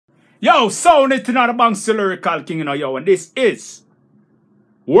Yo, sound it to the Banks Lyrical King, you know, yo, and this is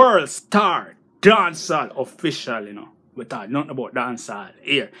World Star Dancehall official, you know. We talk nothing about dancehall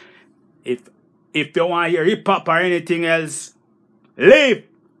here. If you want to hear hip hop or anything else, leave.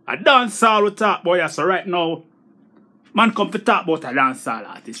 A dancehall we talk about. Yeah, so right now, man come to talk about a dancehall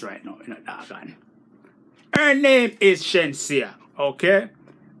artist right now, you know, doggone. Her name is Shenseea, okay?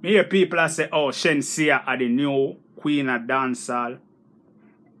 Me hear people that say, oh, Shenseea are the new queen of dancehall.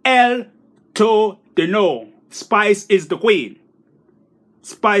 L to the no. Spice is the queen.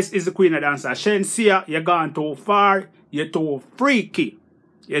 Spice is the queen of dancehall. Shenseea, you're gone too far. You're too freaky.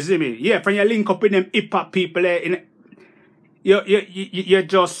 You see me? Yeah, when you link up with them hip hop people, you're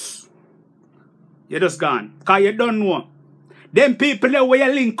just gone. Because you don't know. Them people there where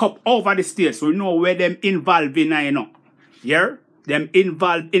you link up over the states, we know where them involved in, you know. Yeah? Them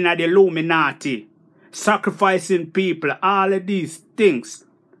involved in the Illuminati. Sacrificing people, all of these things.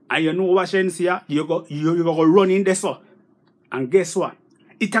 And you know what, Shenseea? You go run in there, so. And guess what?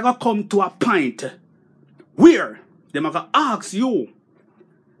 It's going to come to a point where they're going to ask you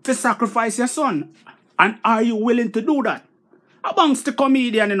to sacrifice your son. And are you willing to do that? Amongst the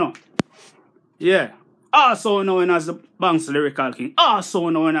comedian, you know. Yeah. Also known as the Banks Lyrical King. Also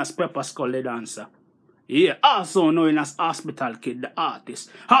known as Pepper Skull the Dancer. Yeah. Also known as Hospital Kid the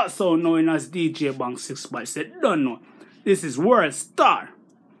Artist. Also known as DJ Banks 6 by said, don't know. This is World Star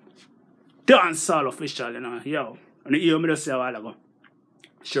Dancehall official, you know. Yo. And you hear me just say a while ago.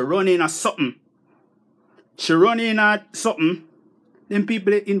 She running at something. She running at something. Them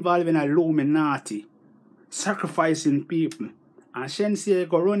people involved in Illuminati. Sacrificing people. And Shenseea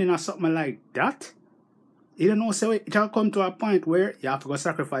go running at something like that. You don't know, so it will come to a point where you have to go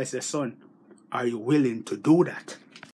sacrifice your son. Are you willing to do that?